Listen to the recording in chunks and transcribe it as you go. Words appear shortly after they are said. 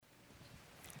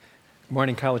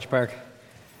Morning, College Park.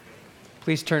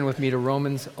 Please turn with me to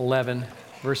Romans 11,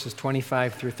 verses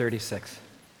 25 through 36.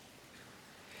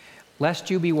 Lest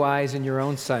you be wise in your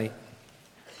own sight,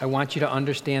 I want you to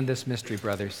understand this mystery,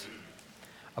 brothers.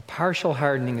 A partial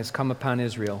hardening has come upon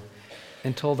Israel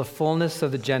until the fullness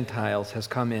of the Gentiles has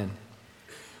come in.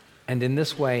 And in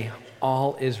this way,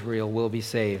 all Israel will be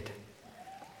saved.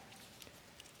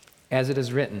 As it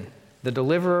is written, the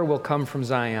deliverer will come from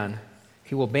Zion.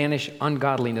 He will banish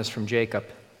ungodliness from Jacob.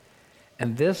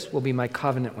 And this will be my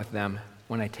covenant with them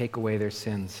when I take away their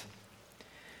sins.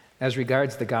 As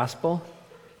regards the gospel,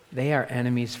 they are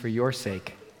enemies for your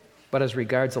sake. But as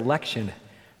regards election,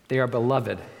 they are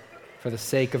beloved for the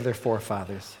sake of their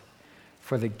forefathers.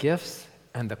 For the gifts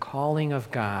and the calling of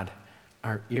God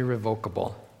are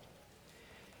irrevocable.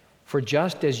 For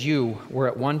just as you were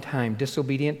at one time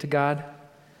disobedient to God,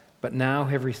 but now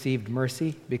have received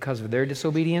mercy because of their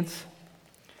disobedience,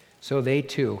 so they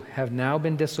too have now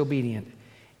been disobedient,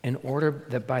 in order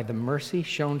that by the mercy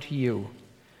shown to you,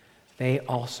 they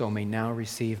also may now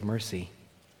receive mercy.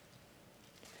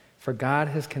 For God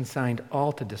has consigned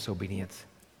all to disobedience,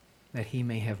 that he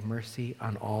may have mercy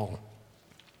on all.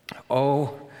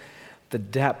 Oh, the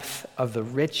depth of the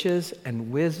riches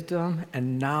and wisdom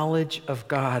and knowledge of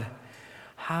God!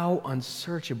 How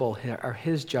unsearchable are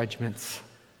his judgments,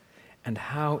 and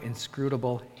how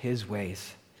inscrutable his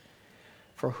ways.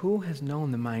 For who has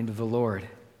known the mind of the Lord?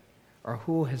 Or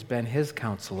who has been his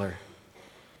counselor?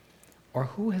 Or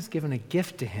who has given a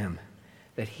gift to him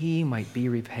that he might be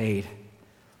repaid?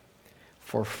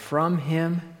 For from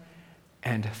him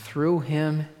and through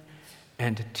him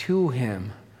and to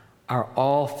him are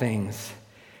all things.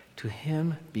 To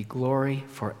him be glory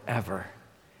forever.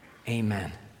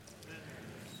 Amen.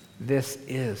 This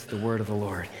is the word of the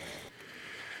Lord.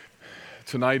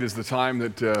 Tonight is the time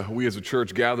that we as a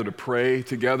church gather to pray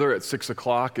together. At 6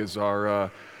 o'clock is our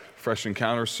Fresh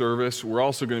Encounter service. We're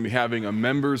also going to be having a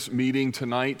members meeting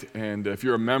tonight, and if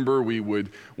you're a member, we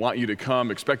would want you to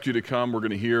come, expect you to come. We're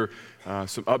going to hear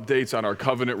some updates on our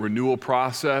covenant renewal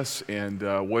process and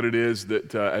what it is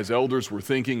that as elders we're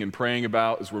thinking and praying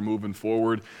about as we're moving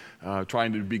forward,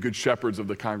 trying to be good shepherds of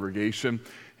the congregation.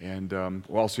 And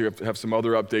we'll also have some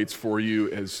other updates for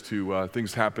you as to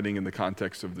things happening in the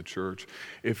context of the church.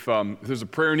 If there's a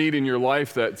prayer need in your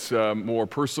life that's more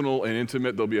personal and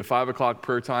intimate, there'll be a 5 o'clock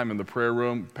prayer time in the prayer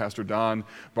room. Pastor Don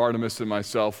Barnabas and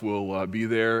myself will be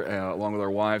there along with our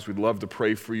wives. We'd love to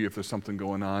pray for you if there's something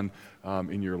going on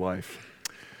in your life.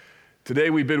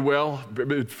 Today we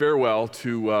bid farewell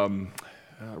to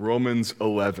Romans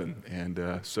 11.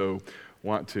 And so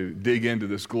want to dig into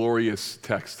this glorious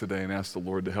text today and ask the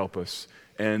Lord to help us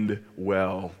end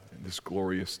well in this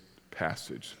glorious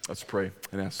passage. Let's pray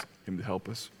and ask him to help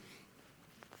us.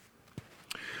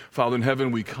 Father in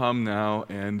heaven, we come now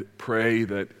and pray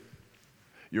that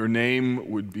your name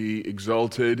would be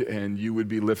exalted and you would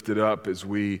be lifted up as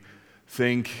we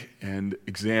think and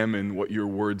examine what your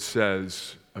word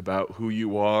says about who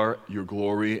you are, your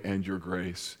glory, and your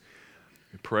grace.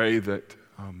 We pray that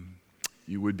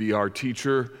you would be our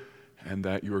teacher and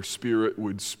that your Spirit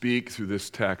would speak through this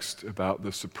text about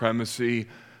the supremacy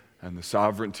and the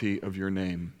sovereignty of your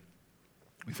name.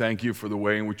 We thank you for the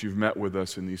way in which you've met with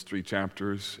us in these 3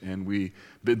 chapters, and we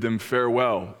bid them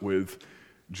farewell with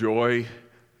joy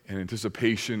and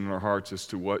anticipation in our hearts as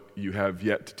to what you have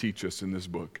yet to teach us in this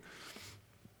book.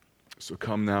 So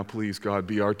come now, please, God,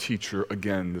 be our teacher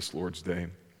again this Lord's Day.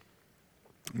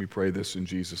 We pray this in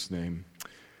Jesus' name.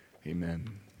 Amen.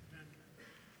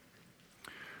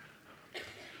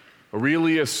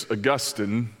 Aurelius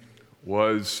Augustine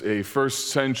was a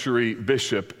first-century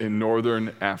bishop in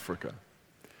northern Africa.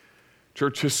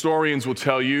 Church historians will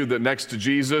tell you that next to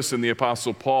Jesus and the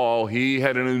Apostle Paul, he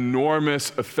had an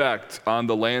enormous effect on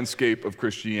the landscape of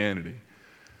Christianity.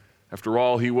 After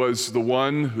all, he was the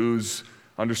one whose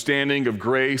understanding of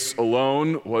grace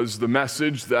alone was the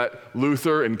message that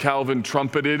Luther and Calvin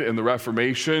trumpeted in the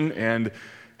Reformation, and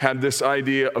had this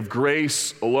idea of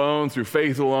grace alone, through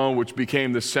faith alone, which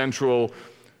became the central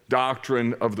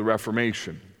doctrine of the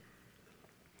Reformation.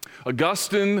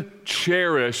 Augustine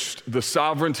cherished the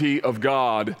sovereignty of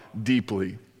God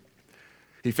deeply.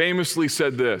 He famously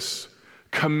said this,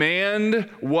 "Command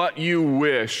what you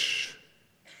wish,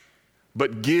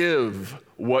 but give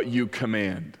what you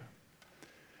command."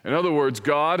 In other words,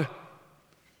 God,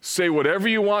 say whatever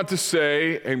you want to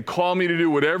say and call me to do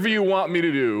whatever you want me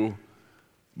to do,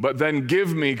 but then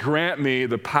grant me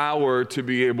the power to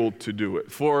be able to do it.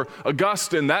 For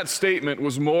Augustine, that statement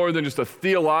was more than just a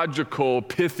theological,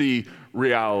 pithy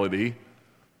reality.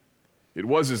 It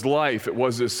was his life. It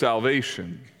was his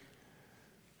salvation.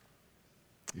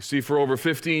 You see, for over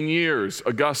 15 years,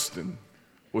 Augustine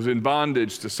was in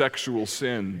bondage to sexual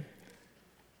sin.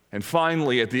 And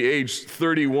finally, at the age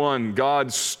 31,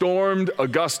 God stormed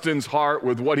Augustine's heart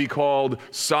with what he called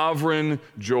sovereign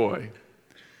joy.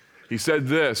 He said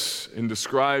this in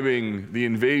describing the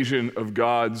invasion of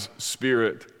God's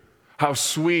Spirit: "How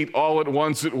sweet all at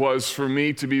once it was for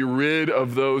me to be rid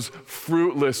of those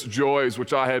fruitless joys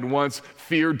which I had once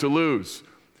feared to lose.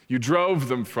 You drove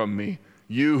them from me.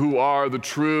 You who are the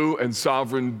true and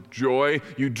sovereign joy,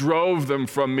 you drove them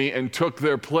from me and took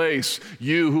their place.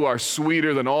 You who are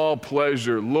sweeter than all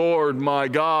pleasure, Lord, my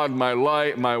God, my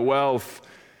light, my wealth,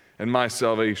 and my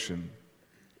salvation."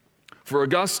 For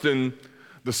Augustine,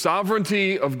 the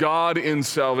sovereignty of God in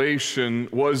salvation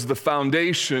was the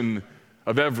foundation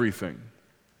of everything.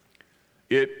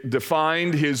 It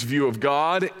defined his view of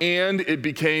God, and it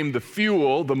became the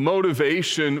fuel, the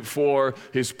motivation for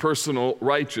his personal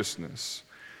righteousness.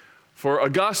 For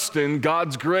Augustine,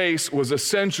 God's grace was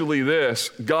essentially this: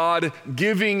 God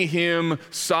giving him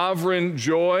sovereign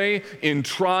joy in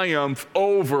triumph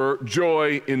over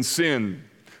joy in sin.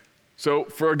 So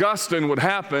for Augustine, what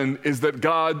happened is that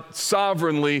God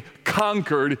sovereignly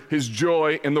conquered his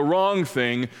joy in the wrong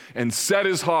thing and set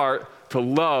his heart to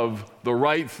love the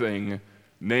right thing,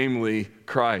 namely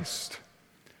Christ.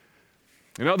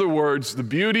 In other words, the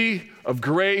beauty of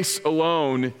grace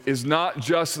alone is not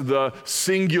just the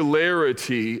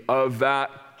singularity of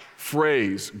that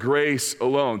phrase, grace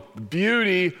alone. The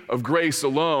beauty of grace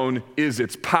alone is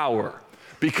its power,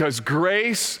 because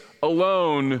grace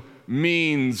alone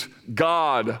means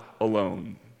God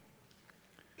alone.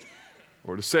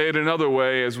 Or to say it another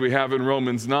way, as we have in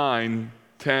Romans 9,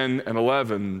 10, and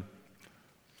 11,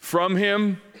 from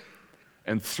him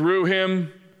and through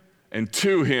him and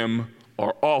to him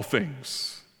are all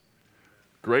things.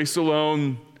 Grace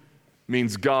alone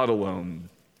means God alone.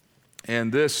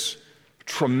 And this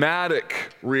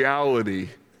traumatic reality,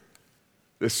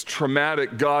 this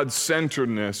traumatic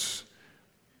God-centeredness,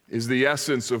 is the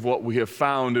essence of what we have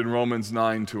found in Romans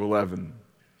 9 to 11.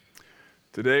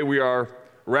 Today we are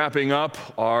wrapping up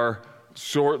our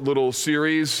short little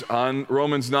series on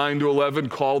Romans 9 to 11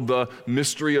 called The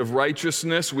Mystery of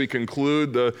Righteousness. We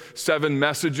conclude the 7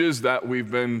 messages that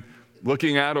we've been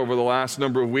looking at over the last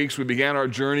number of weeks. We began our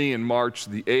journey in March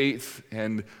the 8th,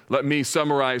 and let me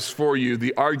summarize for you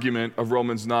the argument of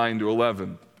Romans 9 to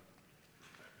 11.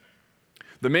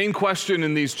 The main question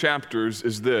in these chapters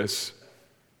is this: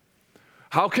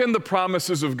 how can the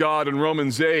promises of God in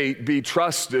Romans 8 be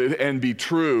trusted and be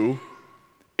true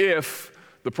if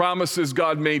the promises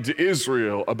God made to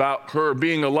Israel about her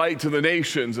being a light to the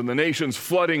nations and the nations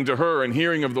flooding to her and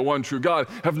hearing of the one true God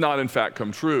have not in fact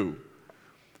come true?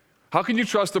 How can you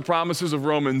trust the promises of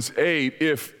Romans 8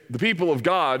 if the people of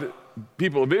God,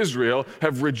 people of Israel,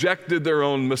 have rejected their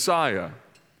own Messiah?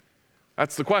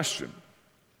 That's the question.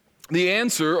 The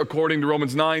answer, according to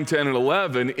Romans 9, 10, and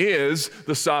 11, is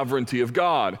the sovereignty of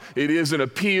God. It is an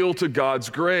appeal to God's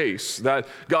grace, that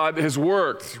God has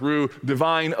worked through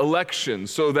divine election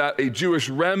so that a Jewish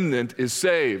remnant is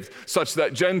saved, such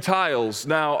that Gentiles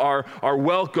now are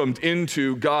welcomed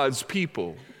into God's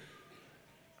people.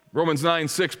 Romans 9,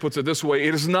 6 puts it this way: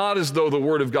 it is not as though the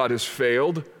word of God has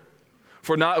failed,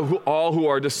 for not all who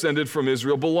are descended from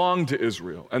Israel belong to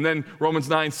Israel. And then Romans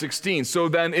 9:16, so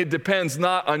then it depends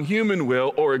not on human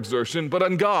will or exertion, but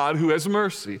on God who has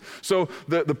mercy. So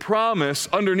the promise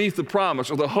underneath the promise,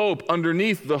 or the hope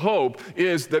underneath the hope,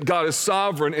 is that God is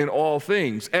sovereign in all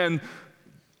things. And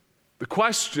the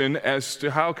question as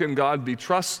to how can God be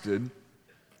trusted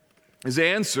is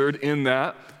answered in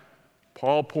that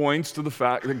Paul points to the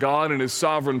fact that God in his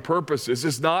sovereign purposes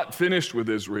is not finished with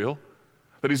Israel,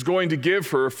 that he's going to give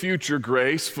her future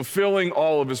grace, fulfilling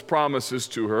all of his promises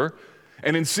to her.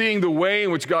 And in seeing the way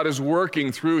in which God is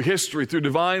working through history, through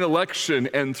divine election,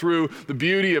 and through the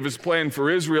beauty of his plan for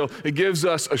Israel, it gives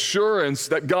us assurance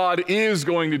that God is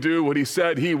going to do what he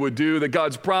said he would do, that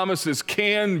God's promises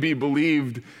can be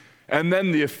believed. And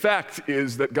then the effect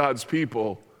is that God's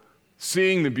people,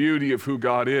 seeing the beauty of who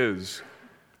God is,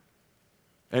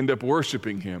 end up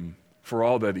worshiping him for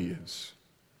all that he is.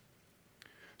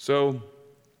 So,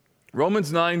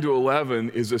 Romans 9 to 11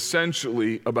 is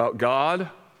essentially about God.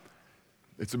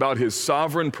 It's about his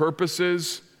sovereign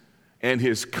purposes and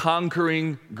his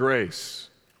conquering grace.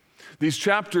 These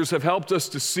chapters have helped us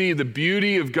to see the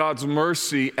beauty of God's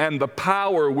mercy and the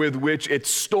power with which it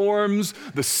storms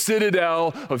the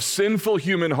citadel of sinful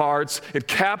human hearts. It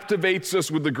captivates us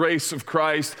with the grace of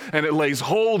Christ, and it lays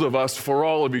hold of us for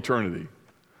all of eternity.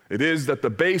 It is that the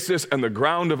basis and the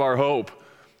ground of our hope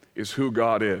is who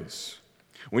God is.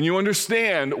 When you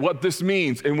understand what this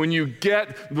means, and when you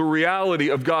get the reality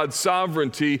of God's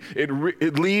sovereignty,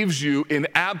 it leaves you in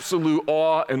absolute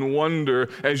awe and wonder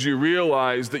as you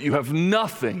realize that you have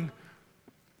nothing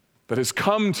that has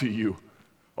come to you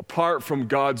apart from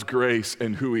God's grace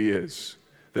and who He is.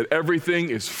 That everything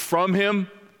is from Him,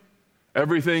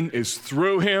 everything is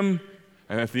through Him,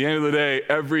 and at the end of the day,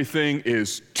 everything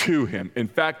is to Him. In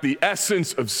fact, the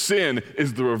essence of sin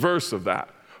is the reverse of that.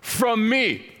 From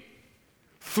me,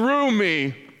 through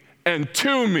me, and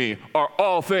to me are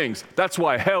all things. That's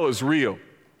why hell is real.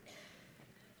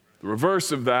 The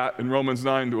reverse of that in Romans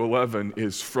 9-11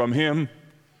 is from Him,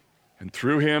 and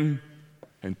through Him,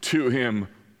 and to Him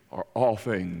are all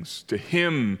things. To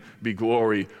Him be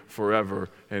glory forever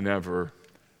and ever.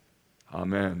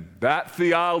 Amen. That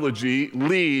theology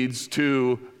leads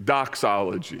to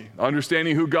doxology.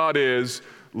 Understanding who God is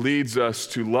leads us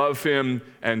to love Him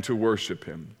and to worship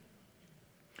Him.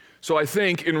 So I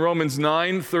think in Romans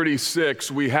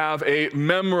 9:36 we have a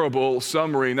memorable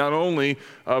summary not only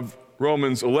of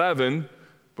Romans 11,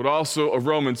 but also of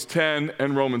Romans 10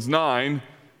 and Romans 9,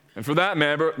 and for that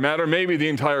matter, maybe the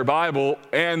entire Bible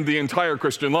and the entire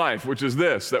Christian life, which is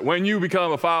this, that when you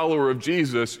become a follower of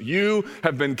Jesus, you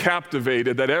have been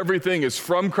captivated that everything is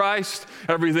from Christ,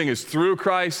 everything is through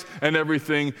Christ, and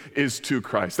everything is to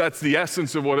Christ. That's the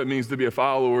essence of what it means to be a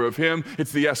follower of Him.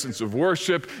 It's the essence of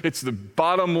worship. It's the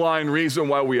bottom line reason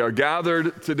why we are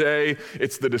gathered today.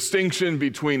 It's the distinction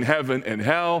between heaven and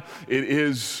hell. It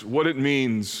is what it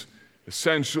means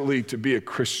essentially to be a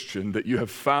Christian, that you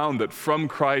have found that from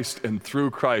Christ and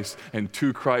through Christ and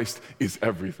to Christ is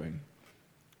everything.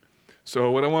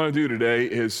 So what I want to do today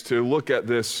is to look at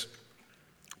this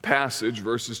passage,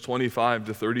 verses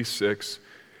 25-36,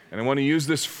 and I want to use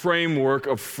this framework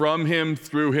of from Him,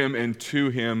 through Him, and to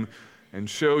Him, and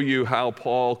show you how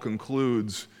Paul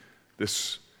concludes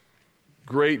this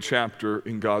great chapter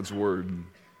in God's Word.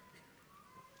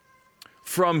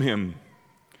 From Him.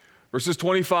 Verses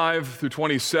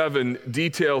 25-27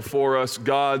 detail for us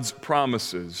God's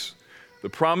promises. The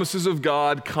promises of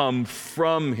God come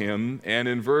from Him, and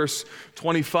in verse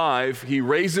 25, he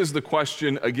raises the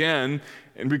question again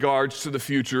in regards to the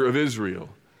future of Israel.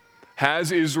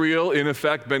 Has Israel, in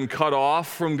effect, been cut off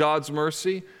from God's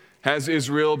mercy? Has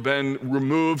Israel been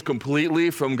removed completely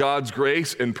from God's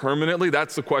grace and permanently?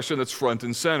 That's the question that's front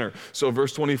and center. So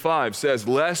verse 25 says,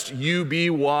 "Lest you be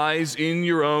wise in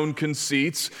your own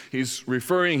conceits." He's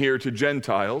referring here to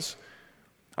Gentiles.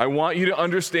 "I want you to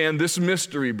understand this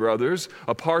mystery, brothers.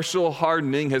 A partial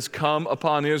hardening has come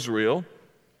upon Israel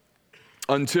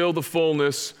until the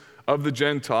fullness of the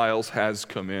Gentiles has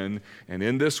come in, and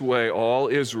in this way all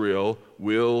Israel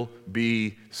will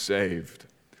be saved."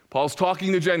 Paul's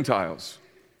talking to Gentiles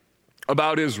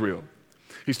about Israel.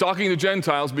 He's talking to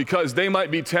Gentiles because they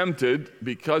might be tempted,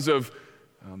 because of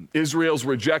Israel's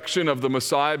rejection of the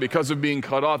Messiah, because of being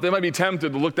cut off. They might be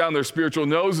tempted to look down their spiritual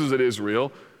noses at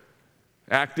Israel,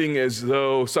 acting as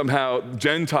though somehow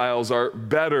Gentiles are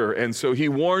better. And so he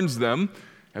warns them,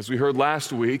 as we heard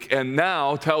last week, and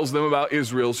now tells them about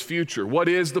Israel's future. What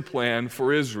is the plan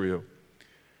for Israel?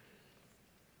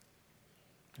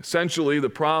 Essentially, the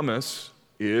promise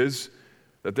is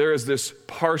that there is this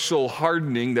partial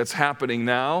hardening that's happening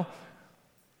now,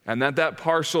 and that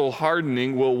partial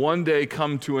hardening will one day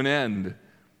come to an end,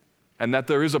 and that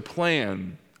there is a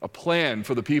plan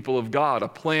for the people of God, a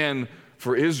plan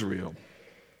for Israel.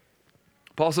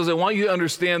 Paul says, I want you to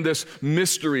understand this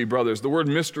mystery, brothers. The word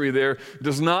mystery there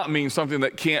does not mean something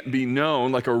that can't be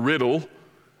known, like a riddle,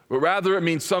 but rather it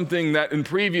means something that in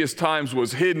previous times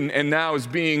was hidden and now is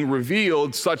being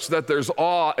revealed, such that there's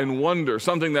awe and wonder,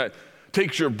 something that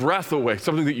takes your breath away,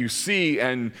 something that you see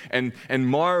and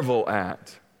marvel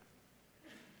at.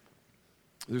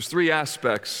 There's three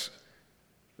aspects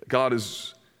that God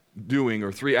is doing,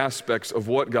 or three aspects of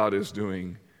what God is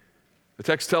doing. The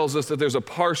text tells us that there's a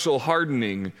partial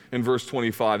hardening in verse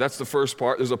 25. That's the first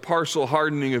part. There's a partial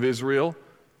hardening of Israel.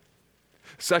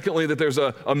 Secondly, that there's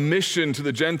a mission to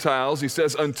the Gentiles. He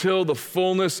says, until the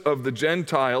fullness of the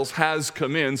Gentiles has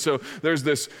come in. So there's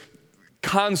this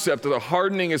concept that a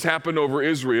hardening has happened over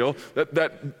Israel, that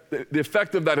the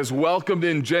effect of that has welcomed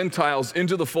in Gentiles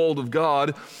into the fold of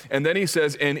God. And then he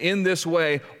says, and in this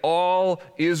way, all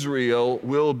Israel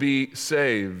will be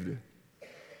saved.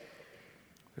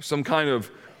 There's some kind of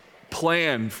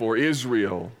plan for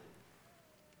Israel.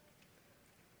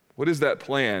 What is that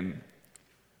plan?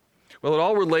 Well, it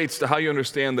all relates to how you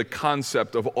understand the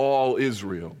concept of all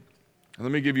Israel. And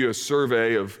let me give you a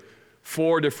survey of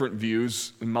 4 different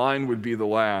views, and mine would be the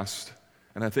last.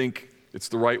 And I think it's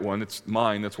the right one. It's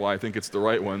mine, that's why I think it's the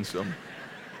right one. So,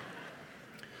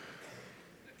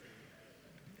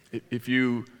 If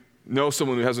you know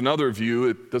someone who has another view,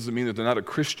 it doesn't mean that they're not a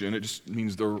Christian. It just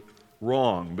means they're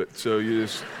wrong. But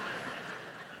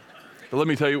let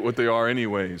me tell you what they are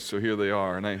anyways. So here they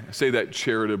are. And I say that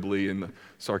charitably and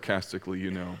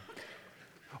sarcastically,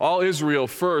 All Israel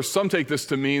first, some take this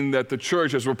to mean that the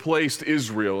church has replaced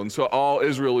Israel. And so all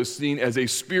Israel is seen as a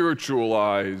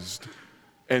spiritualized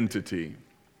entity.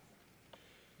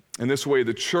 In this way,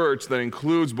 the church that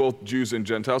includes both Jews and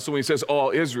Gentiles. So when he says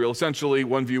all Israel, essentially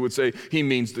one view would say he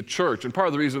means the church. And part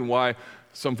of the reason why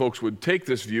some folks would take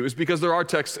this view is because there are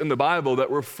texts in the Bible that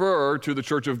refer to the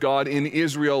church of God in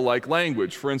Israel-like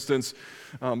language. For instance,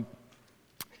 the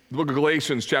book of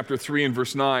Galatians, chapter 3 and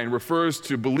verse 9, refers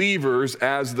to believers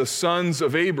as the sons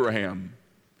of Abraham,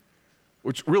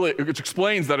 which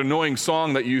explains that annoying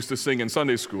song that you used to sing in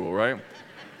Sunday school, right?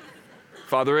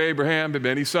 Father Abraham had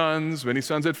many sons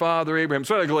had Father Abraham.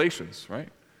 So out of Galatians, right?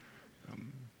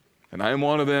 And I am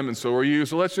one of them, and so are you.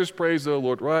 So let's just praise the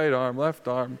Lord. Right arm, left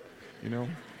arm,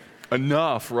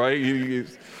 Enough, right?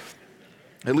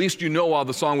 At least while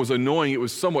the song was annoying, it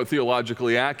was somewhat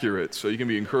theologically accurate, so you can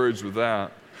be encouraged with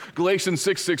that. Galatians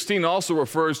 6:16 also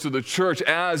refers to the church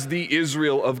as the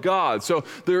Israel of God. So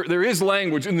there is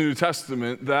language in the New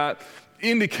Testament that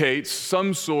indicates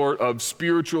some sort of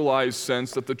spiritualized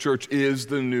sense that the church is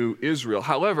the new Israel.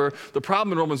 However, the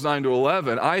problem in Romans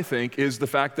 9-11, I think, is the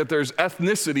fact that there's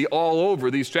ethnicity all over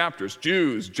these chapters.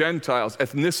 Jews, Gentiles,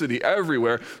 ethnicity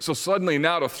everywhere. So suddenly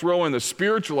now to throw in the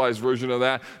spiritualized version of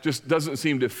that just doesn't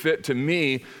seem to fit, to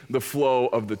me, the flow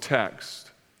of the text.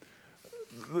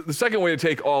 The second way to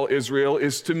take all Israel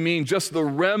is to mean just the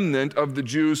remnant of the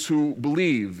Jews who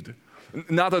believed.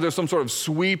 Not that there's some sort of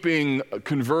sweeping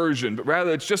conversion, but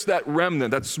rather it's just that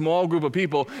remnant, that small group of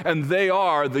people, and they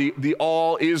are the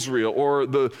all Israel, or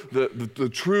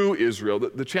the true Israel.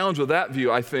 The challenge with that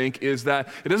view, I think, is that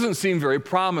it doesn't seem very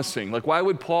promising. Like, why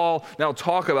would Paul now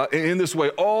talk about, in this way,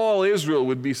 all Israel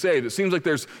would be saved? It seems like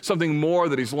there's something more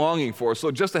that he's longing for. So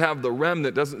just to have the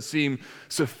remnant doesn't seem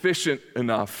sufficient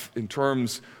enough in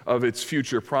terms of its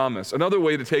future promise. Another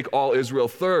way to take all Israel,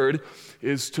 third,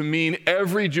 is to mean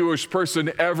every Jewish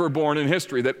person ever born in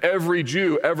history, that every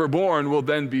Jew ever born will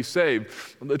then be saved.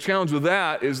 The challenge with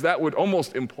that is that would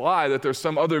almost imply that there's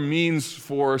some other means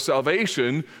for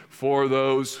salvation for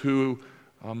those who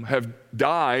have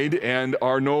died and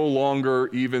are no longer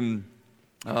even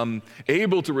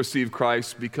able to receive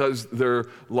Christ because their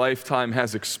lifetime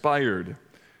has expired.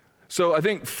 So I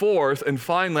think fourth and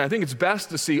finally, I think it's best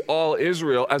to see all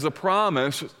Israel as a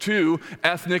promise to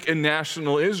ethnic and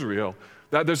national Israel.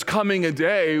 That there's coming a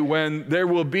day when there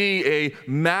will be a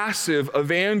massive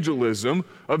evangelism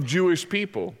of Jewish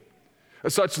people,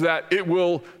 such that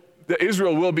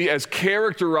Israel will be as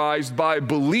characterized by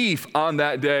belief on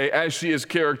that day as she is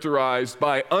characterized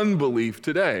by unbelief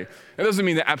today. It doesn't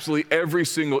mean that absolutely every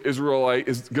single Israelite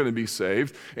is going to be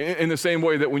saved. In the same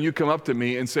way that when you come up to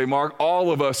me and say, Mark,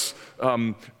 all of us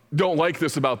don't like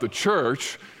this about the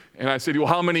church, and I say to you,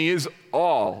 well, how many is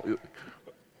all?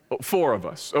 4 of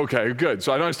us. Okay, good.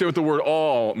 So I don't understand what the word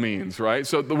all means, right?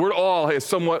 So the word all has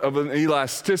somewhat of an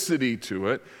elasticity to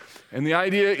it. And the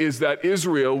idea is that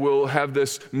Israel will have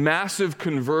this massive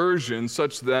conversion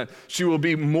such that she will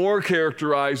be more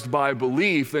characterized by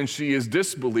belief than she is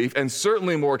disbelief, and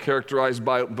certainly more characterized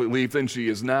by belief than she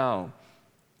is now.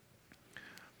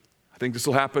 I think this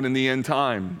will happen in the end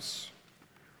times.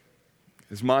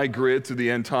 As my grid to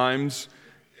the end times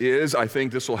is, I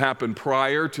think this will happen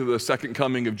prior to the second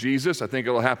coming of Jesus. I think it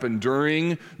will happen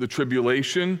during the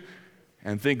tribulation,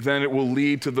 and think then it will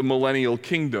lead to the millennial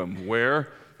kingdom, where,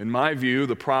 in my view,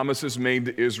 the promises made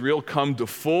to Israel come to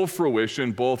full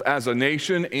fruition, both as a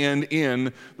nation and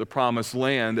in the promised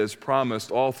land, as promised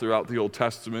all throughout the Old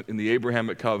Testament, in the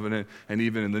Abrahamic covenant, and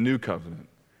even in the New Covenant.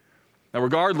 Now,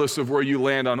 regardless of where you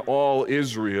land on all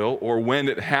Israel or when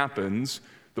it happens,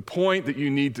 the point that you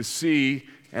need to see,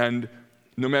 and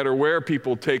no matter where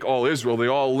people take all Israel, they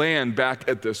all land back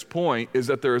at this point, is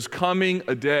that there is coming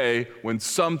a day when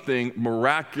something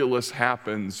miraculous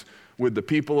happens with the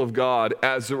people of God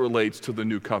as it relates to the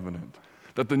new covenant.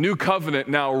 That the new covenant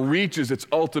now reaches its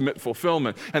ultimate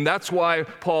fulfillment. And that's why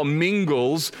Paul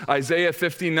mingles Isaiah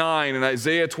 59 and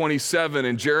Isaiah 27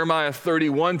 and Jeremiah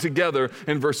 31 together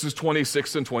in verses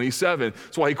 26 and 27.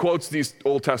 That's why he quotes these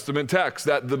Old Testament texts,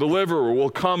 that the deliverer will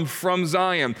come from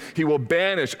Zion. He will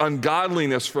banish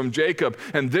ungodliness from Jacob,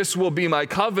 and this will be my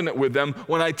covenant with them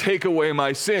when I take away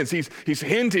my sins. He's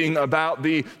hinting about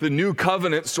the new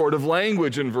covenant sort of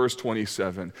language in verse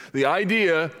 27. The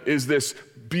idea is this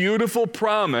beautiful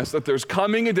promise that there's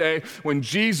coming a day when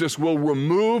Jesus will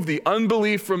remove the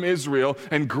unbelief from Israel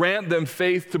and grant them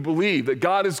faith to believe, that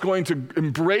God is going to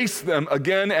embrace them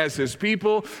again as his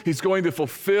people. He's going to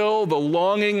fulfill the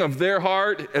longing of their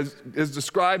heart as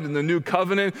described in the new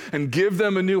covenant and give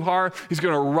them a new heart. He's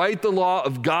going to write the law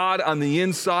of God on the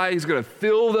inside. He's going to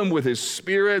fill them with his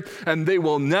Spirit, and they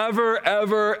will never,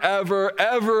 ever, ever,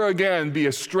 ever again be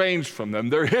estranged from them.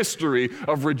 Their history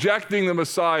of rejecting the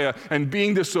Messiah and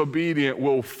being disobedient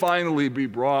will finally be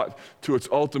brought to its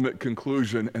ultimate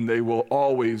conclusion, and they will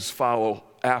always follow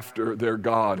after their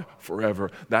God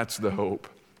forever. That's the hope.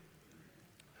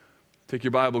 Take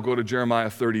your Bible, go to Jeremiah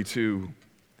 32.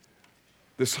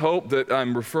 This hope that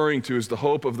I'm referring to is the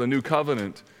hope of the new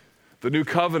covenant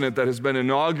that has been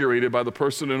inaugurated by the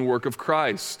person and work of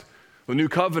Christ. The new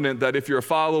covenant that if you're a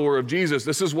follower of Jesus,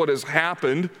 this is what has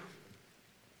happened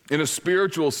in a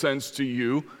spiritual sense to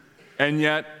you, and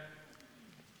yet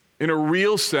in a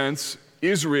real sense,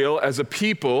 Israel as a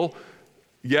people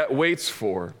yet waits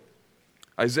for.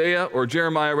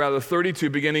 Jeremiah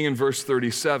 32, beginning in verse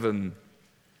 37.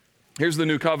 Here's the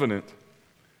new covenant.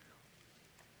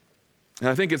 And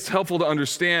I think it's helpful to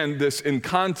understand this in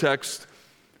context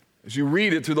as you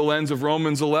read it through the lens of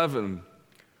Romans 11,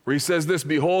 where he says this,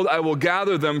 "Behold, I will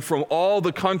gather them from all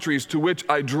the countries to which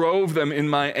I drove them in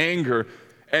my anger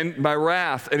and my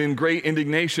wrath and in great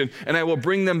indignation, and I will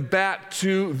bring them back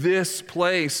to this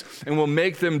place and will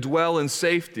make them dwell in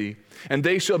safety. And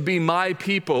they shall be my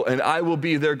people, and I will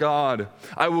be their God.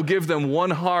 I will give them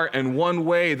one heart and one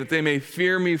way, that they may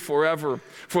fear me forever,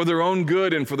 for their own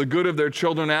good and for the good of their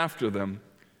children after them.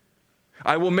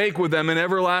 I will make with them an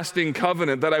everlasting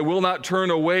covenant, that I will not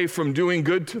turn away from doing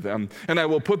good to them. And I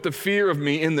will put the fear of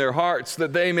me in their hearts,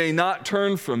 that they may not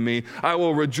turn from me. I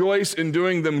will rejoice in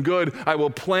doing them good. I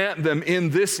will plant them in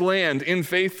this land in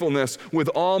faithfulness with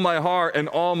all my heart and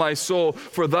all my soul.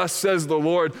 For thus says the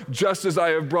Lord, just as I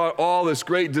have brought all this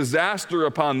great disaster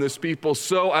upon this people,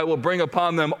 so I will bring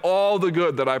upon them all the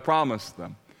good that I promised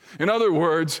them." In other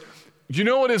words, do you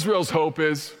know what Israel's hope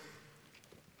is?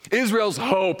 Israel's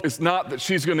hope is not that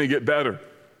she's going to get better.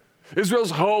 Israel's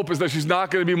hope is that she's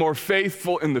not going to be more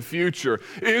faithful in the future.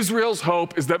 Israel's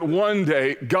hope is that one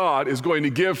day God is going to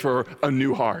give her a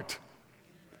new heart.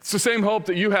 It's the same hope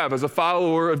that you have as a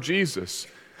follower of Jesus.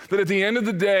 That at the end of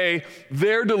the day,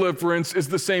 their deliverance is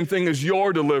the same thing as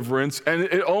your deliverance, and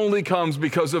it only comes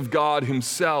because of God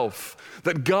himself.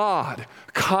 That God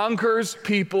conquers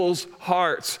people's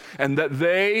hearts, and that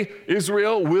they,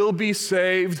 Israel, will be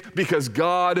saved because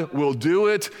God will do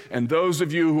it, and those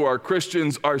of you who are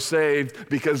Christians are saved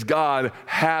because God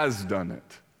has done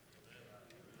it.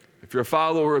 If you're a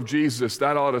follower of Jesus,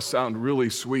 that ought to sound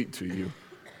really sweet to you.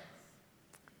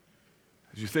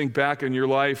 As you think back in your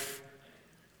life,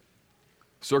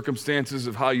 circumstances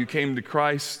of how you came to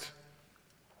Christ,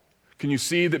 can you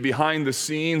see that behind the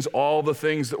scenes, all the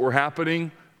things that were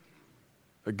happening,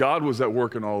 that God was at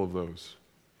work in all of those?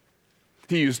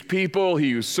 He used people, he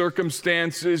used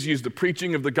circumstances, he used the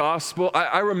preaching of the gospel.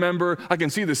 I remember, I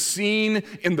can see the scene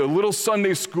in the little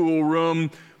Sunday school room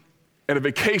at a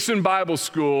vacation Bible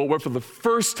school where for the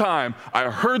first time I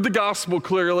heard the gospel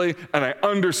clearly and I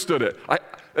understood it.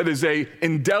 That is a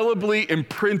indelibly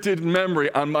imprinted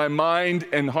memory on my mind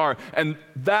and heart. And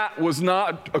that was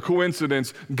not a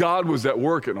coincidence. God was at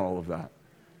work in all of that.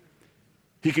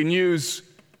 He can use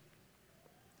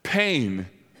pain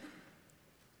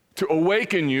to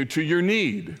awaken you to your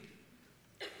need.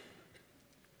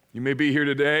 You may be here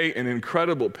today in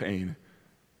incredible pain.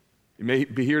 You may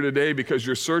be here today because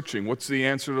you're searching. What's the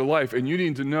answer to life? And you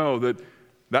need to know that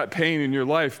that pain in your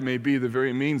life may be the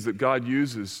very means that God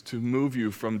uses to move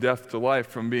you from death to life,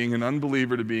 from being an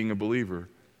unbeliever to being a believer.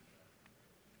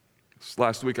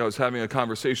 Last week I was having a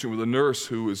conversation with a nurse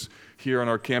who was here on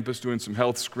our campus doing some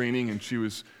health screening, and we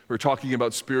were talking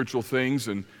about spiritual things,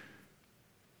 and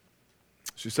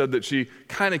she said that she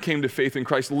kind of came to faith in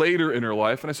Christ later in her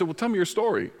life. And I said, well, tell me your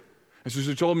story. And so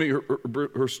she told me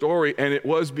her story, and it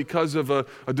was because of a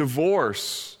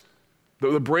divorce.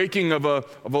 The breaking of a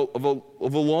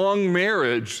long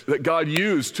marriage that God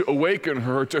used to awaken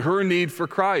her to her need for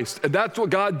Christ. And that's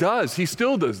what God does. He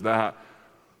still does that.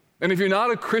 And if you're not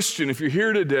a Christian, if you're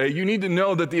here today, you need to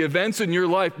know that the events in your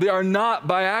life, they are not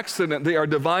by accident. They are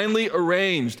divinely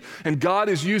arranged. And God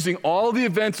is using all the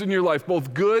events in your life,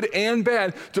 both good and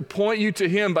bad, to point you to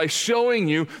Him by showing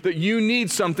you that you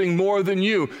need something more than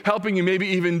you, helping you maybe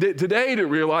even today to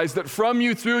realize that from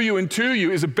you, through you, and to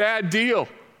you is a bad deal.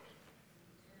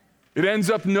 It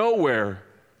ends up nowhere.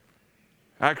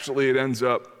 Actually, it ends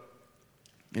up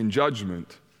in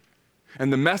judgment.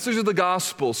 And the message of the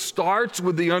gospel starts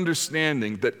with the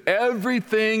understanding that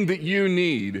everything that you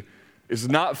need is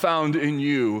not found in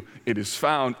you, it is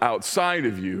found outside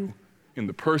of you in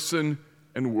the person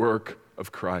and work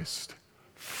of Christ.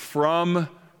 From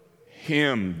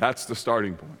Him, that's the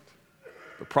starting point.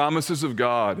 The promises of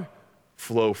God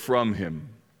flow from Him.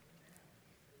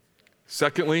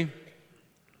 Secondly,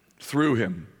 through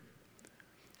Him.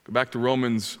 Go back to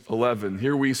Romans 11.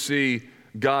 Here we see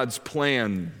God's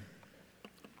plan.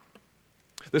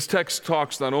 This text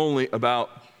talks not only about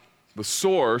the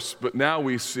source, but now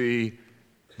we see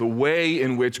the way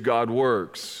in which God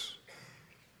works.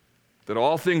 That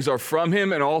all things are from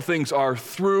Him and all things are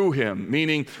through Him,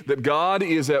 meaning that God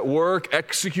is at work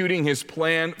executing His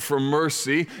plan for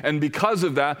mercy, and because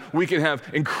of that, we can have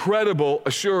incredible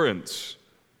assurance.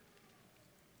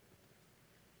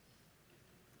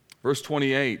 Verse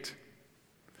 28,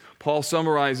 Paul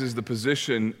summarizes the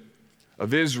position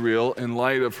of Israel in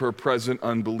light of her present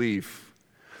unbelief.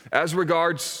 As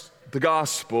regards the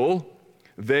gospel,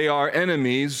 they are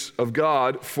enemies of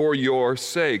God for your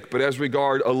sake. But as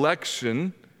regard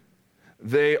election,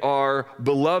 they are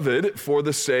beloved for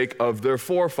the sake of their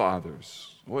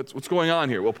forefathers. What's going on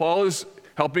here? Well, Paul is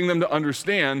helping them to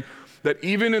understand that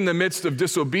even in the midst of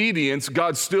disobedience,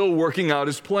 God's still working out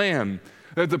His plan.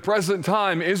 At the present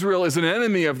time, Israel is an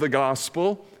enemy of the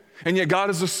gospel, and yet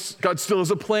God still has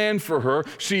a plan for her.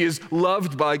 She is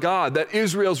loved by God. That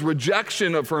Israel's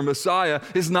rejection of her Messiah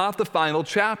is not the final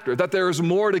chapter. That there is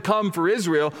more to come for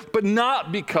Israel, but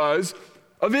not because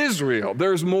of Israel.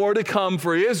 There's more to come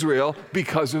for Israel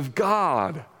because of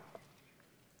God.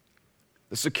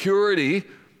 The security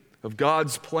of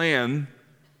God's plan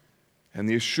and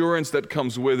the assurance that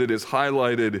comes with it is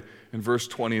highlighted in verse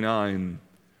 29.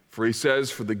 For he says,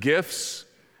 "For the gifts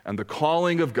and the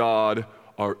calling of God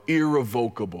are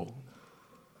irrevocable."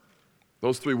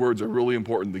 Those three words are really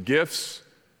important. The gifts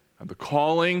and the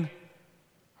calling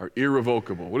are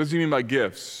irrevocable. What does he mean by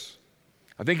gifts?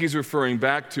 I think he's referring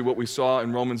back to what we saw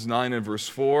in Romans 9 and verse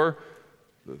 4,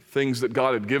 the things that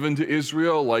God had given to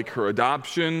Israel, like her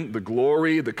adoption, the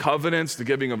glory, the covenants, the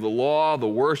giving of the law, the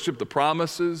worship, the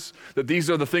promises, that these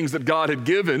are the things that God had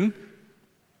given,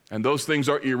 and those things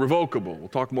are irrevocable. We'll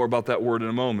talk more about that word in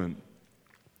a moment.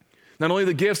 Not only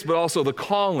the gifts, but also the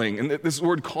calling. And this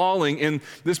word calling in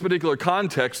this particular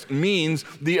context means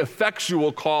the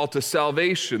effectual call to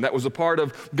salvation. That was a part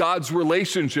of God's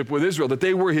relationship with Israel, that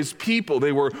they were His people.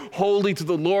 They were holy to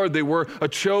the Lord. They were a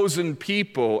chosen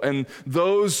people. And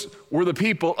those were the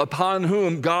people upon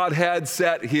whom God had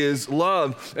set His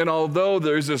love. And although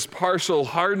there's this partial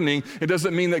hardening, it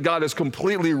doesn't mean that God has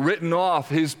completely written off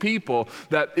His people.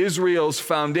 That Israel's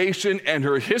foundation and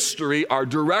her history are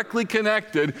directly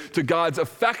connected to God's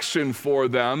affection for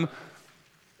them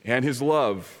and His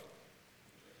love.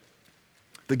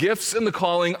 The gifts and the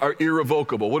calling are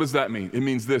irrevocable. What does that mean? It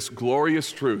means this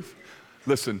glorious truth.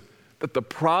 Listen, that the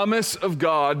promise of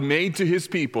God made to His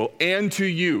people and to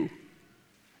you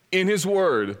in His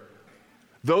Word,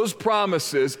 those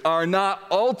promises are not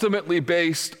ultimately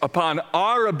based upon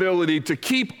our ability to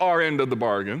keep our end of the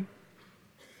bargain,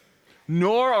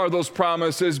 nor are those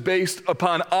promises based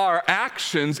upon our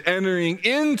actions entering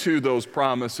into those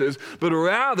promises, but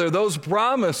rather those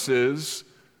promises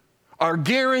are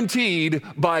guaranteed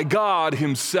by God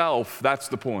Himself. That's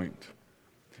the point.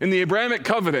 In the Abrahamic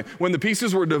covenant, when the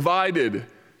pieces were divided,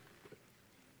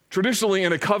 traditionally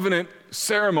in a covenant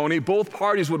ceremony, both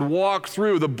parties would walk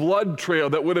through the blood trail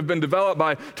that would have been developed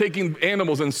by taking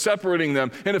animals and separating them,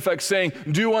 in effect saying,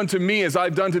 "Do unto me as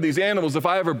I've done to these animals if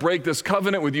I ever break this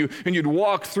covenant with you," and you'd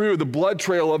walk through the blood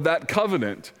trail of that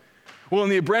covenant. Well, in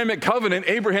the Abrahamic covenant,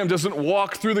 Abraham doesn't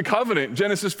walk through the covenant.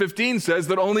 Genesis 15 says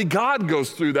that only God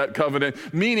goes through that covenant,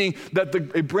 meaning that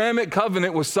the Abrahamic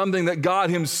covenant was something that God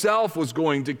Himself was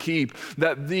going to keep,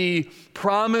 that the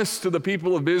promise to the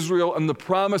people of Israel and the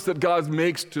promise that God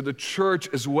makes to the church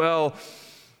as well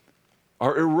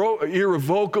are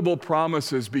irrevocable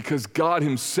promises because God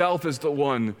Himself is the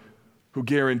one who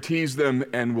guarantees them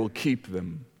and will keep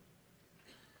them.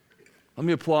 Let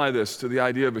me apply this to the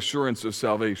idea of assurance of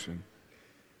salvation.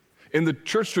 In the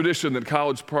church tradition that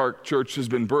College Park Church has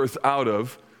been birthed out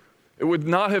of, it would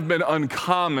not have been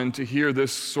uncommon to hear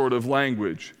this sort of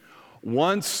language.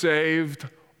 Once saved,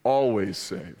 always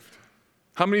saved.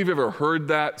 How many of you have ever heard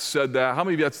that, said that? How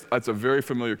many of you, that's a very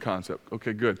familiar concept?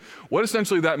 Okay, good. What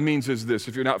essentially that means is this,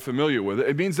 if you're not familiar with it.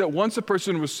 It means that once a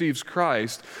person receives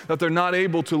Christ, that they're not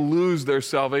able to lose their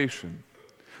salvation.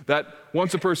 That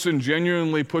once a person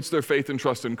genuinely puts their faith and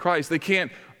trust in Christ, they can't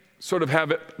sort of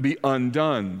have it be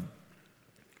undone.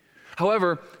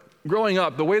 However, growing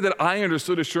up, the way that I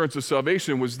understood assurance of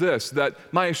salvation was this, that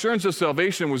my assurance of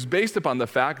salvation was based upon the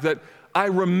fact that I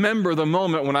remember the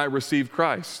moment when I received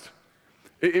Christ.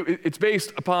 It's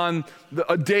based upon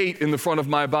a date in the front of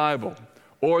my Bible,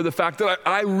 or the fact that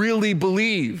I really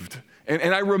believed.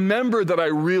 And I remember that I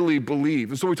really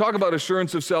believe. And so we talk about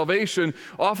assurance of salvation.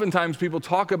 Oftentimes people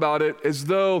talk about it as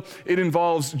though it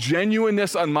involves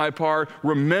genuineness on my part,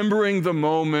 remembering the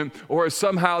moment, or as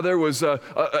somehow there was an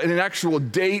actual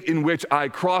date in which I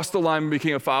crossed the line and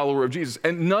became a follower of Jesus.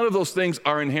 And none of those things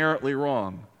are inherently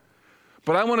wrong.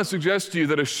 But I want to suggest to you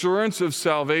that assurance of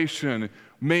salvation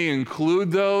may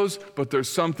include those, but there's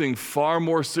something far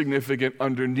more significant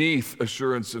underneath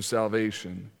assurance of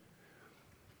salvation.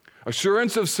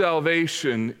 Assurance of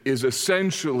salvation is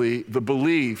essentially the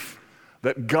belief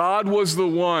that God was the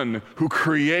one who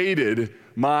created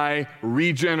my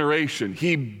regeneration.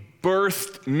 He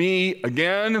birthed me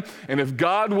again, and if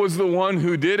God was the one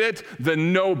who did it,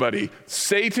 then nobody,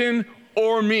 Satan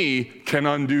or me, can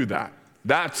undo that.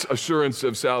 That's assurance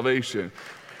of salvation.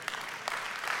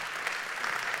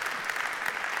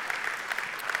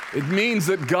 It means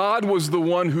that God was the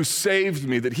one who saved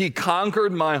me, that He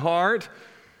conquered my heart,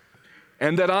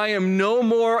 and that I am no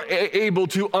more able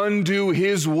to undo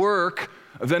His work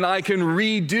than I can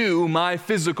redo my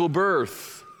physical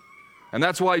birth. And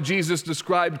that's why Jesus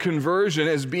described conversion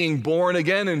as being born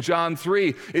again in John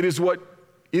 3. It is what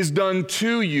is done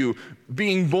to you.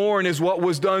 Being born is what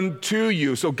was done to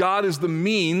you. So God is the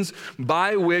means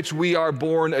by which we are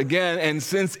born again. And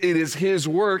since it is His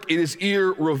work, it is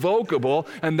irrevocable.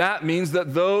 And that means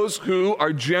that those who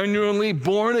are genuinely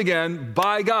born again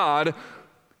by God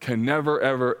can never,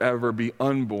 ever, ever be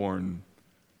unborn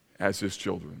as His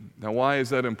children. Now, why is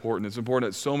that important? It's important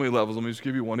at so many levels. Let me just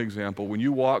give you one example. When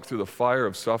you walk through the fire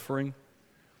of suffering,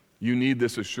 you need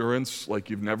this assurance like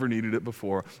you've never needed it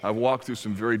before. I've walked through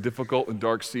some very difficult and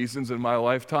dark seasons in my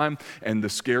lifetime, and the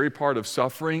scary part of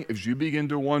suffering is you begin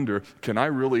to wonder, can I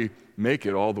really make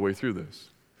it all the way through this?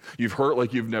 You've hurt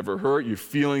like you've never hurt. You're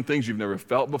feeling things you've never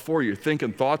felt before. You're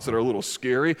thinking thoughts that are a little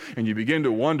scary, and you begin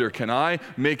to wonder, can I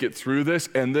make it through this?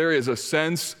 And there is a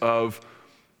sense of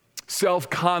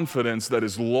self-confidence that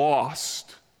is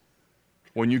lost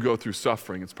when you go through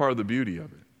suffering. It's part of the beauty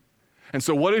of it. And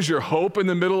so what is your hope in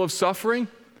the middle of suffering?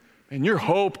 And your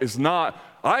hope is not,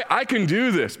 I can do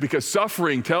this, because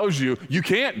suffering tells you you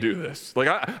can't do this. Like,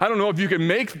 I don't know if you can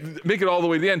make it all the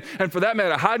way to the end. And for that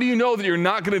matter, how do you know that you're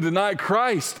not going to deny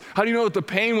Christ? How do you know that the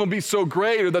pain will be so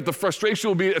great, or that the frustration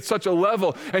will be at such a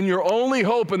level? And your only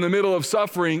hope in the middle of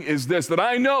suffering is this, that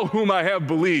I know whom I have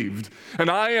believed, and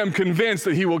I am convinced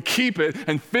that He will keep it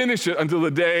and finish it until the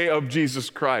day of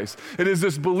Jesus Christ. It is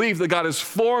this belief that God is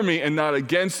for me and not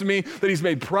against me, that He's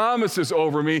made promises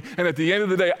over me, and at the end of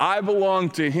the day, I belong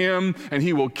to Him, and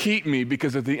He will keep me,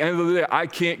 because at the end of the day, I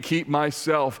can't keep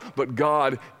myself, but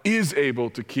God is able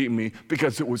to keep me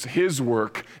because it was His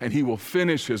work, and He will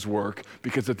finish His work,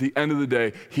 because at the end of the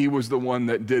day, He was the one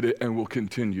that did it and will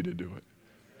continue to do it.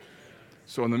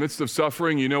 So in the midst of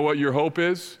suffering, you know what your hope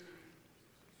is?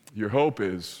 Your hope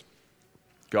is,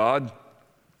 God,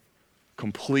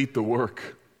 complete the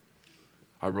work.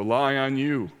 I rely on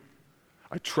You.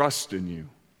 I trust in You.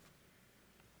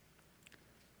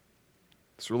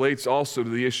 This relates also to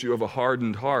the issue of a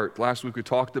hardened heart. Last week we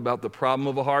talked about the problem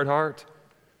of a hard heart.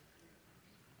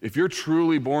 If you're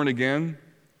truly born again,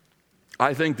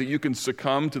 I think that you can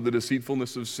succumb to the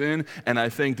deceitfulness of sin, and I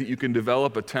think that you can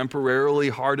develop a temporarily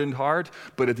hardened heart.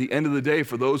 But at the end of the day,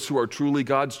 for those who are truly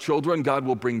God's children, God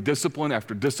will bring discipline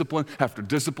after discipline after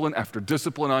discipline after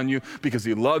discipline on you, because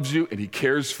He loves you and He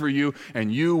cares for you,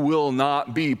 and you will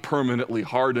not be permanently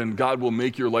hardened. God will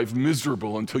make your life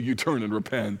miserable until you turn and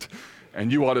repent. And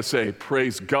you ought to say,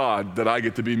 praise God that I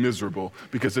get to be miserable,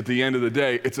 because at the end of the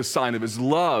day, it's a sign of His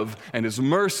love and His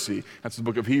mercy. That's what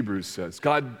the book of Hebrews says.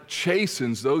 God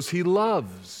chastens those He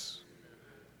loves.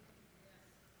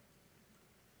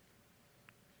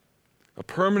 A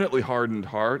permanently hardened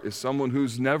heart is someone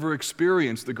who's never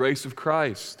experienced the grace of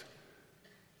Christ.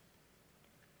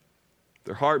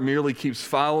 Their heart merely keeps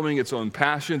following its own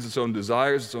passions, its own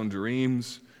desires, its own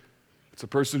dreams. It's a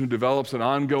person who develops an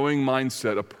ongoing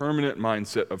mindset, a permanent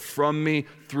mindset of from me,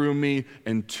 through me,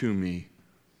 and to me.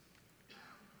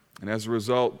 And as a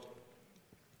result,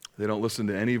 they don't listen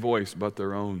to any voice but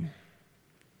their own.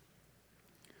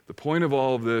 The point of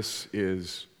all of this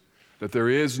is that there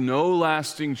is no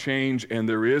lasting change and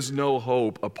there is no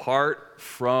hope apart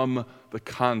from the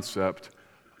concept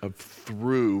of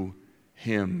through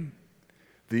Him.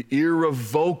 The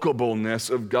irrevocableness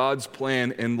of God's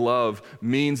plan and love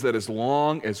means that as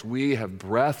long as we have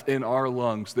breath in our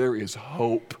lungs, there is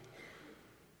hope.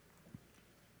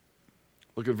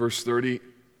 Look at verse 30,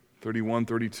 31,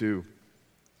 32.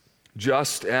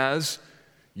 Just as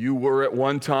you were at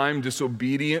one time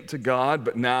disobedient to God,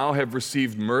 but now have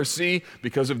received mercy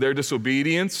because of their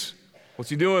disobedience. What's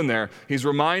he doing there? He's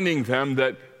reminding them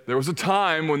that there was a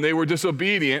time when they were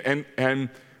disobedient and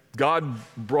God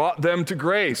brought them to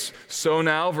grace. So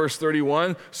now, verse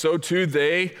 31, so too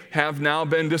they have now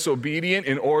been disobedient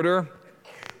in order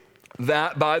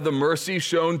that by the mercy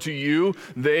shown to you,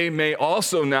 they may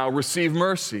also now receive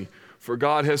mercy. For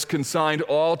God has consigned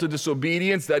all to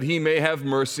disobedience that he may have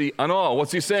mercy on all.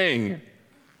 What's he saying?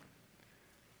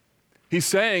 He's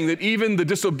saying that even the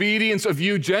disobedience of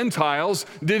you Gentiles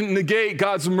didn't negate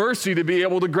God's mercy to be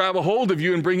able to grab a hold of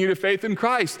you and bring you to faith in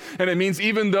Christ. And it means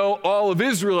even though all of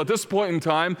Israel at this point in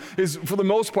time is for the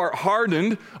most part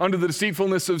hardened under the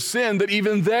deceitfulness of sin, that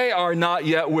even they are not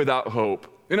yet without hope.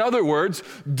 In other words,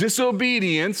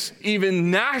 disobedience,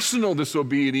 even national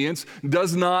disobedience,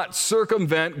 does not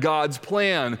circumvent God's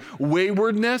plan.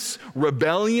 Waywardness,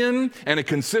 rebellion, and a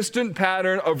consistent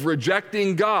pattern of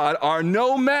rejecting God are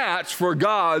no match for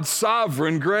God's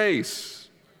sovereign grace.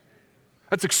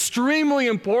 That's extremely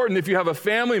important if you have a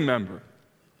family member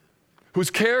who's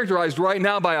characterized right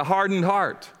now by a hardened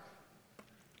heart.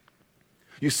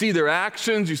 You see their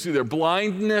actions, you see their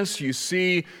blindness, you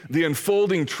see the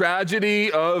unfolding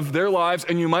tragedy of their lives,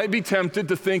 and you might be tempted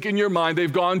to think in your mind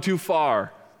they've gone too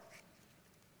far.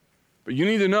 But you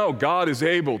need to know God is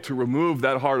able to remove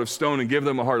that heart of stone and give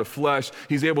them a heart of flesh.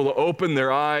 He's able to open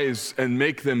their eyes and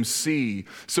make them see.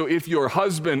 So if your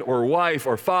husband or wife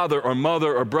or father or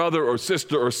mother or brother or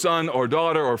sister or son or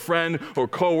daughter or friend or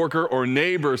coworker or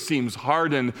neighbor seems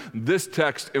hardened, this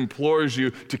text implores you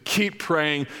to keep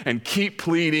praying and keep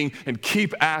pleading and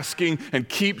keep asking and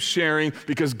keep sharing,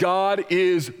 because God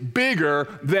is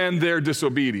bigger than their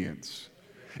disobedience.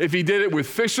 If he did it with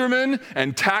fishermen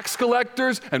and tax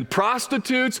collectors and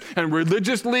prostitutes and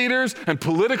religious leaders and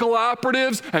political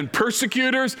operatives and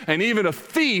persecutors and even a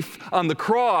thief on the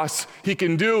cross, he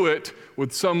can do it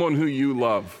with someone who you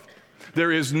love.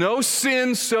 There is no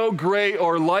sin so great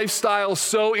or lifestyle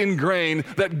so ingrained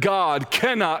that God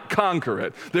cannot conquer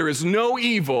it. There is no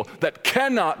evil that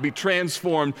cannot be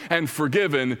transformed and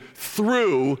forgiven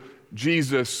through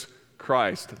Jesus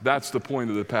Christ. That's the point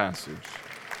of the passage.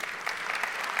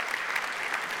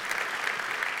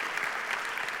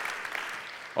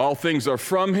 All things are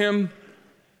from him.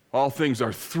 All things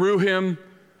are through him.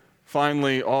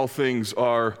 Finally, all things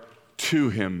are to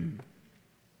him.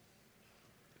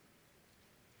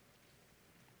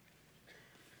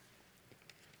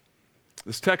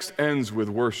 This text ends with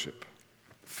worship.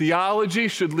 Theology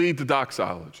should lead to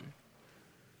doxology.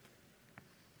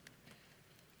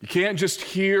 You can't just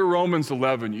hear Romans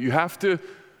 11. You have to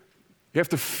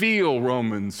feel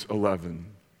Romans 11.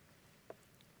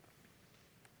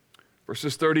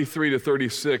 Verses 33 to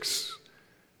 36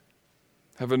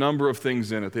 have a number of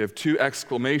things in it. They have 2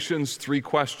 exclamations, 3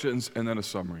 questions, and then a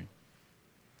summary.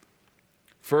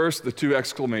 First, the 2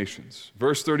 exclamations.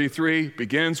 Verse 33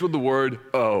 begins with the word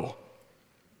 "oh."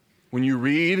 When you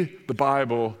read the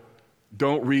Bible,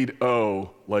 don't read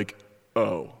 "oh" like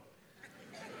 "oh."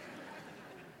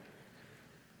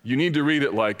 You need to read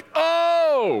it like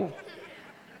 "oh."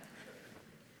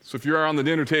 So if you're on the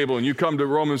dinner table and you come to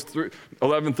Romans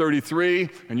 11:33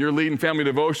 and you're leading family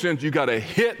devotions, you got to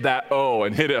hit that "oh"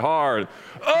 and hit it hard.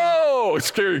 Oh,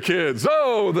 scare your kids.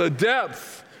 Oh, the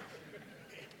depth.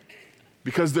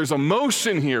 Because there's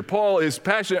emotion here. Paul is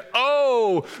passionate.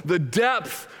 Oh, the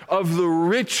depth of the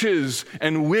riches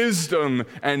and wisdom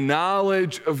and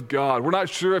knowledge of God. We're not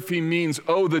sure if he means,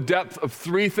 oh, the depth of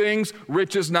 3 things,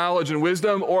 riches, knowledge, and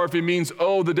wisdom, or if he means,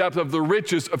 oh, the depth of the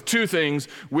riches of 2 things,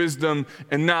 wisdom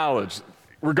and knowledge.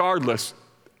 Regardless,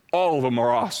 all of them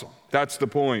are awesome. That's the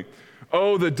point.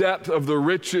 Oh, the depth of the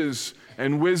riches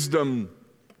and wisdom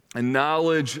and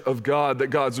knowledge of God, that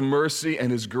God's mercy and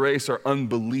his grace are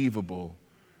unbelievable.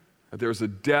 That there's a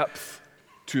depth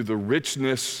to the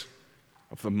richness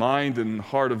of the mind and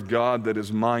heart of God that is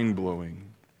mind-blowing.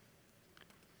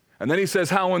 And then he says,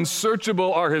 how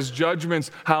unsearchable are his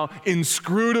judgments, how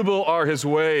inscrutable are his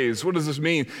ways. What does this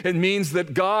mean? It means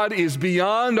that God is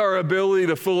beyond our ability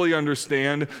to fully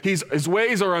understand. His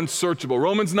ways are unsearchable.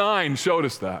 Romans 9 showed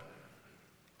us that.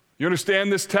 You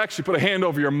understand this text? You put a hand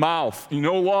over your mouth. You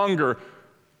no longer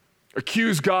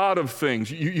accuse God of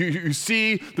things. You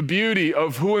see the beauty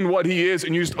of who and what he is,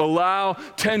 and you just allow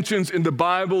tensions in the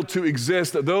Bible to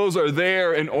exist, that those are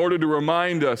there in order to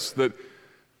remind us that,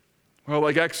 well,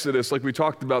 like Exodus, like we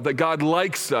talked about, that God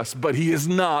likes us, but he is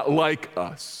not like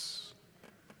us.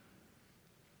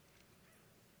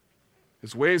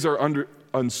 His ways are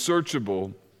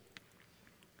unsearchable.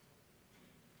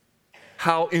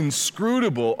 how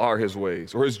inscrutable are his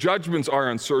ways, or his judgments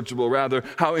are unsearchable, rather,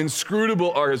 how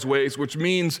inscrutable are his ways, which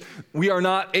means we are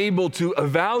not able to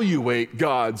evaluate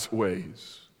God's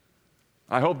ways.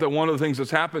 I hope that one of the things that's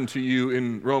happened to you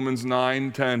in Romans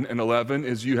 9, 10, and 11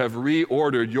 is you have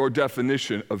reordered your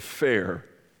definition of fair.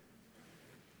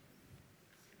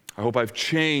 I hope I've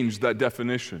changed that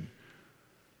definition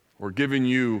or given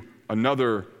you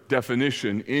another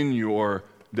definition in your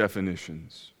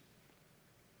definitions.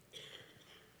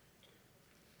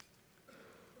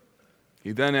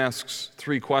 He then asks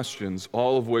 3 questions,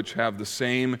 all of which have the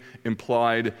same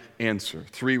implied answer.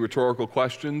 3 rhetorical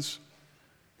questions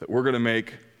that we're going to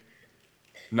make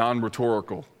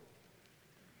non-rhetorical.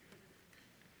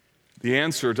 The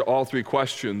answer to all 3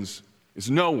 questions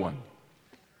is no one.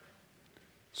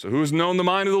 So who has known the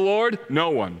mind of the Lord?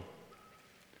 No one.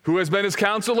 Who has been his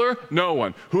counselor? No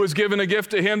one. Who has given a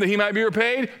gift to him that he might be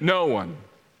repaid? No one.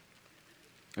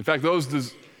 In fact,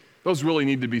 those really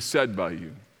need to be said by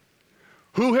you.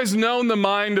 Who has known the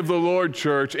mind of the Lord,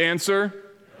 church? Answer.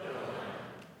 No one.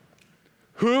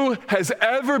 Who has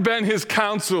ever been his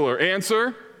counselor? Answer.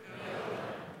 No one.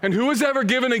 And who has ever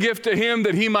given a gift to him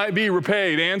that he might be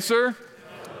repaid? Answer. No one.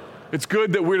 It's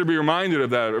good that we're to be reminded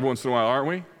of that every once in a while, aren't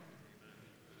we?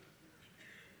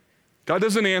 God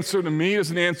doesn't answer to me,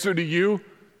 doesn't answer to you. He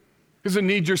doesn't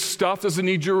need your stuff, doesn't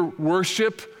need your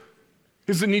worship,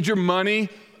 he doesn't need your money,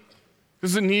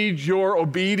 doesn't need your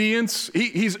obedience.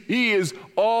 He is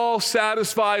all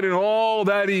satisfied in all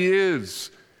that he is.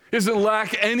 He doesn't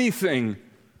lack anything.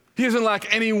 He doesn't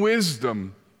lack any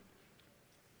wisdom.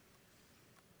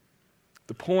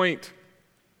 The point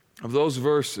of those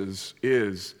verses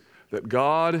is that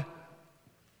God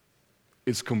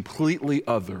is completely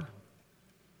other.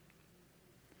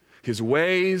 His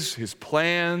ways, his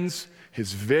plans,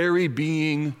 his very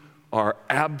being are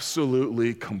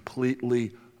absolutely,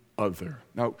 completely other.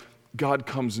 Now, God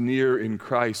comes near in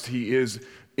Christ. He is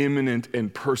immanent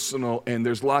and personal, and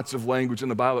there's lots of language in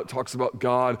the Bible that talks about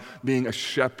God being a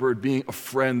shepherd, being a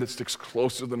friend that sticks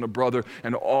closer than a brother,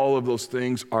 and all of those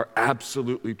things are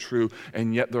absolutely true.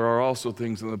 And yet there are also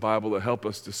things in the Bible that help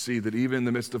us to see that even in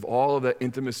the midst of all of that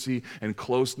intimacy and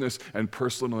closeness and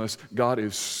personalness, God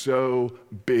is so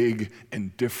big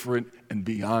and different and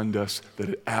beyond us that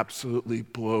it absolutely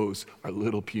blows our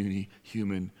little puny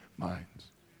human minds.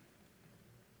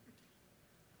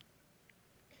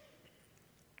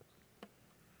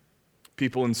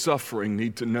 People in suffering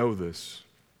need to know this.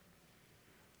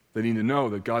 They need to know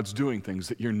that God's doing things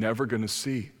that you're never going to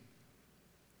see.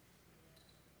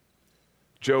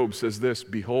 Job says this,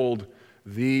 "Behold,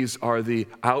 these are the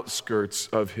outskirts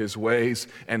of his ways,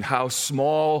 and how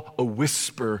small a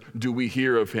whisper do we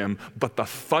hear of him, but the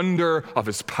thunder of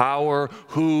his power,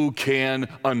 who can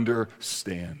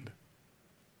understand?"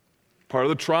 Part of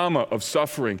the trauma of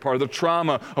suffering, part of the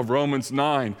trauma of Romans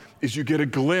 9 is you get a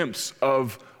glimpse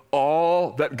of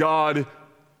all that God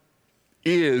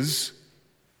is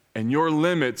and your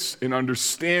limits in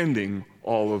understanding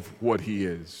all of what he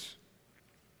is.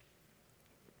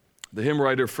 The hymn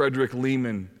writer Frederick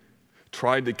Lehman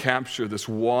tried to capture this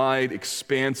wide,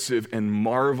 expansive, and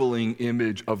marveling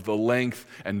image of the length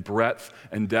and breadth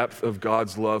and depth of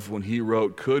God's love when he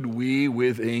wrote, "Could we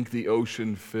with ink the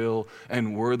ocean fill,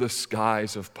 and were the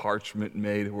skies of parchment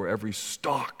made, were every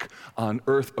stalk on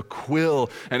earth a quill,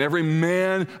 and every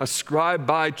man a scribe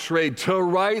by trade, to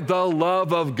write the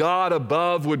love of God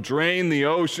above would drain the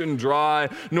ocean dry,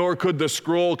 nor could the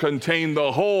scroll contain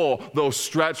the whole, though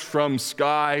stretched from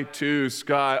sky to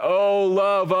sky. O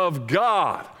love of God,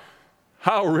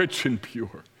 how rich and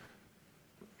pure,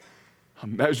 how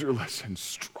measureless and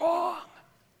strong."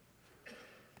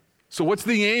 So what's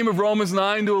the aim of Romans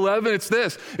 9 to 11? It's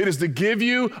this. It is to give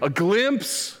you a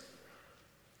glimpse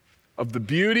of the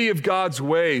beauty of God's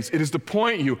ways. It is to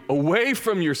point you away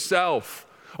from yourself,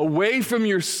 away from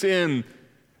your sin,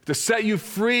 to set you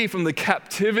free from the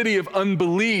captivity of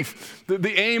unbelief.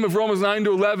 The aim of Romans 9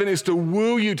 to 11 is to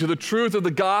woo you to the truth of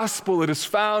the gospel that is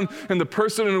found in the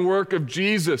person and work of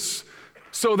Jesus,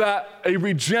 so that a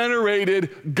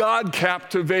regenerated,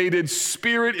 God-captivated,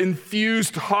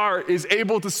 Spirit-infused heart is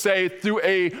able to say through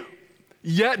a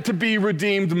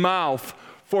yet-to-be-redeemed mouth,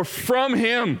 "For from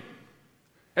him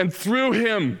and through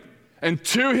him and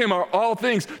to him are all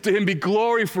things. To him be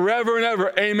glory forever and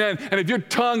ever. Amen." And if your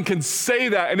tongue can say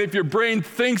that, and if your brain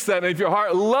thinks that, and if your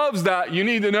heart loves that, you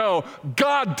need to know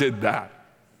God did that.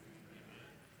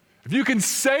 If you can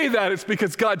say that, it's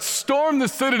because God stormed the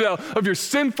citadel of your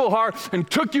sinful heart and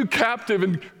took you captive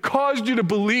and caused you to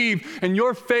believe, and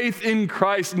your faith in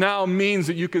Christ now means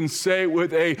that you can say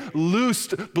with a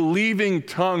loosed, believing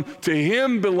tongue, to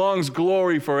him belongs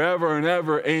glory forever and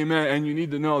ever, amen. And you need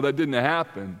to know that didn't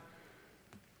happen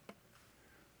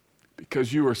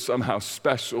because you are somehow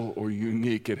special or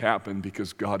unique. It happened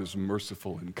because God is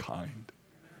merciful and kind.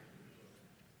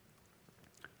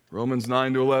 Romans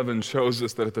 9-11 shows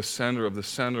us that at the center of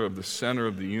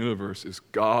the universe is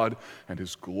God and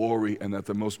his glory, and that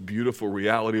the most beautiful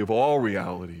reality of all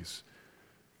realities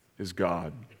is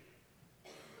God.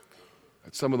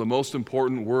 That some of the most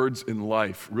important words in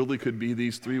life really could be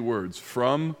these three words: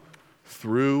 from,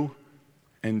 through,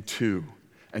 and to.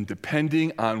 And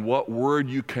depending on what word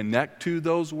you connect to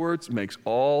those words makes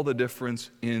all the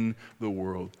difference in the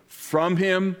world. From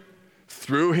him,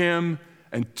 through him,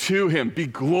 and to him be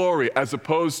glory, as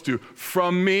opposed to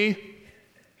from me,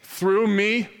 through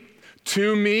me,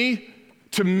 to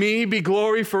me be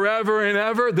glory forever and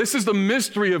ever. This is the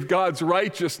mystery of God's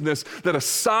righteousness, that a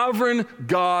sovereign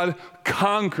God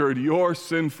conquered your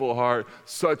sinful heart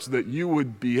such that you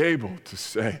would be able to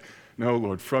say, no,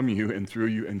 Lord, from you and through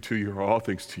you and to you are all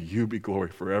things. To you be glory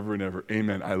forever and ever.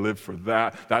 Amen. I live for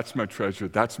that. That's my treasure.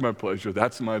 That's my pleasure.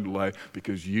 That's my delight,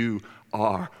 because you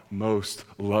are most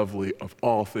lovely of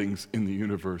all things in the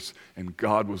universe. And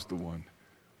God was the one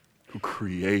who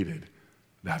created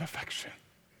that affection.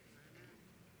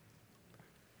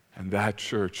 And that,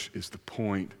 church, is the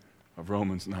point of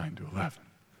Romans 9-11,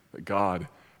 that God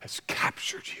has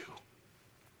captured you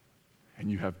and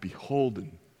you have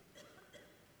beholden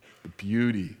the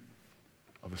beauty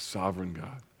of a sovereign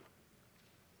God.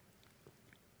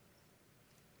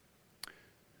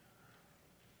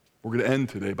 We're going to end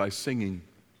today by singing.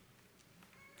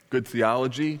 Good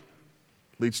theology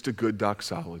leads to good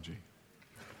doxology.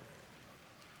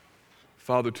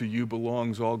 Father, to you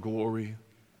belongs all glory,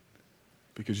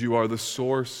 because you are the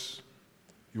source,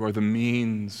 you are the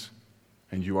means,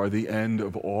 and you are the end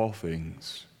of all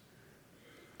things.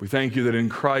 We thank you that in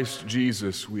Christ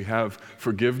Jesus we have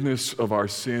forgiveness of our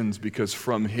sins, because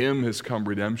from him has come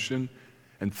redemption,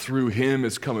 and through him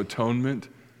has come atonement,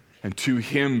 and to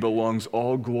him belongs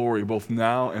all glory, both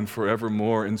now and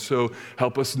forevermore. And so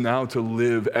help us now to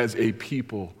live as a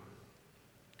people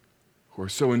who are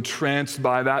so entranced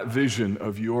by that vision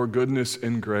of your goodness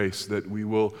and grace that we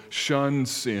will shun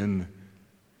sin,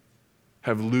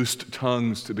 have loosed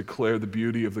tongues to declare the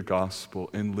beauty of the gospel,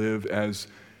 and live as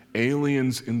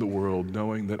aliens in the world,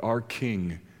 knowing that our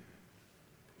King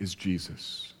is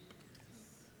Jesus.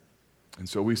 And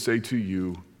so we say to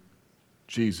you,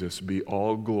 Jesus, be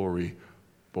all glory,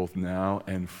 both now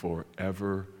and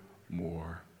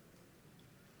forevermore.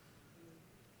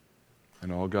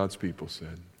 And all God's people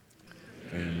said,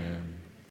 amen.